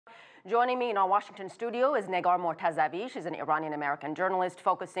Joining me in our Washington studio is Negar Mortazavi. She's an Iranian-American journalist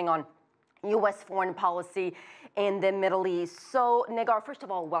focusing on U.S. foreign policy in the Middle East. So, Negar, first of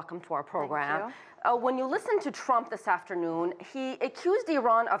all, welcome to our program. Thank you. When you listened to Trump this afternoon, he accused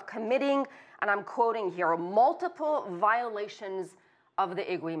Iran of committing, and I'm quoting here, multiple violations of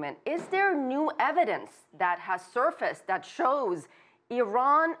the agreement. Is there new evidence that has surfaced that shows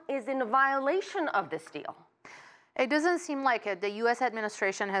Iran is in violation of this deal? It doesn't seem like it. The U.S.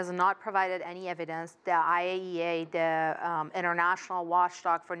 administration has not provided any evidence. The IAEA, the International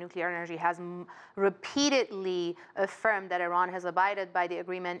Watchdog for Nuclear Energy, has repeatedly affirmed that Iran has abided by the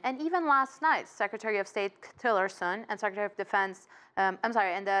agreement. And even last night, Secretary of State Tillerson and Secretary of Defense, and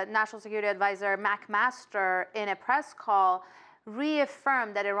the National Security Advisor McMaster, in a press call,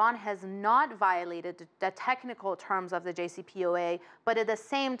 reaffirmed that Iran has not violated the technical terms of the JCPOA, but at the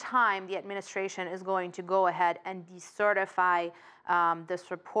same time, the administration is going to go ahead and decertify this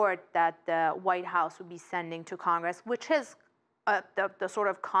report that the White House would be sending to Congress, which is the sort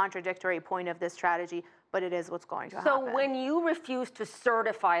of contradictory point of this strategy, but it is what's going to happen. So when you refuse to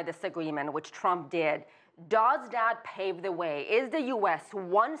certify this agreement, which Trump did, does that pave the way? Is the U.S.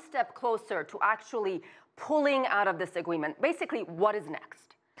 one step closer to actually pulling out of this agreement? Basically, what is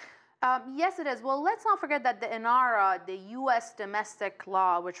next? Yes, it is. Well, let's not forget that the INARA, the U.S. domestic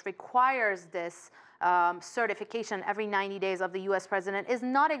law, which requires this certification every 90 days of the U.S. president, is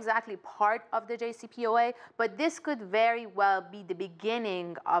not exactly part of the JCPOA, but this could very well be the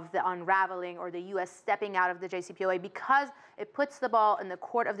beginning of the unraveling or the U.S. stepping out of the JCPOA, because it puts the ball in the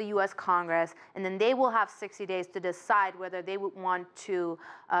court of the U.S. Congress, and then they will have 60 days to decide whether they would want to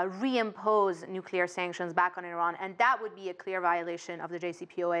reimpose nuclear sanctions back on Iran, and that would be a clear violation of the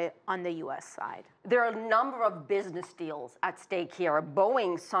JCPOA on the U.S. side. There are a number of business deals at stake here.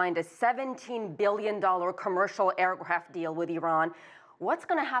 Boeing signed a $17 billion commercial aircraft deal with Iran. What's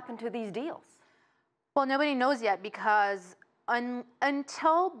going to happen to these deals? Well, nobody knows yet, because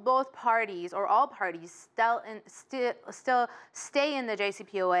until both parties or all parties still stay in the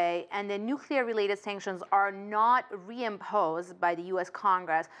JCPOA and the nuclear-related sanctions are not reimposed by the U.S.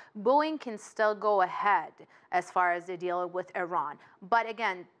 Congress, Boeing can still go ahead as far as the deal with Iran. But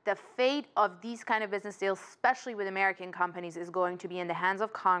again, the fate of these kind of business deals, especially with American companies, is going to be in the hands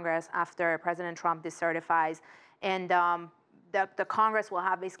of Congress after President Trump decertifies. And the Congress will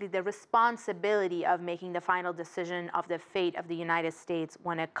have basically the responsibility of making the final decision of the fate of the United States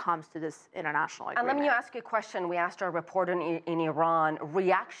when it comes to this international agreement. And let me ask you a question. We asked our reporter in Iran,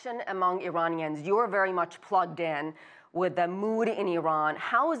 reaction among Iranians. You're very much plugged in with the mood in Iran.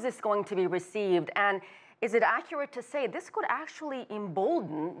 How is this going to be received? And is it accurate to say this could actually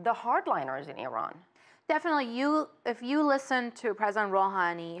embolden the hardliners in Iran? Definitely. If you listen to President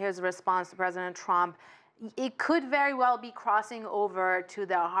Rouhani, his response to President Trump, it could very well be crossing over to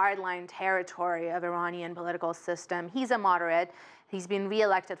the hardline territory of Iranian political system. He's a moderate. He's been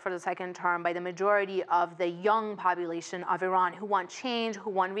reelected for the second term by the majority of the young population of Iran who want change,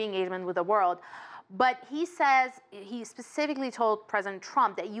 who want re-engagement with the world. But he says, he specifically told President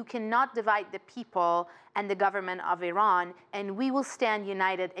Trump that you cannot divide the people and the government of Iran, and we will stand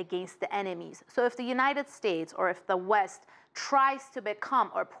united against the enemies. So if the United States or if the West tries to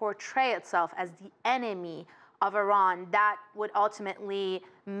become or portray itself as the enemy of Iran, that would ultimately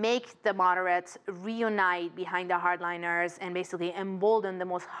make the moderates reunite behind the hardliners and basically embolden the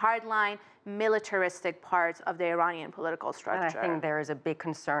most hardline, militaristic parts of the Iranian political structure. And I think there is a big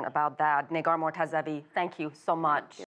concern about that. Negar Mortazavi, thank you so much.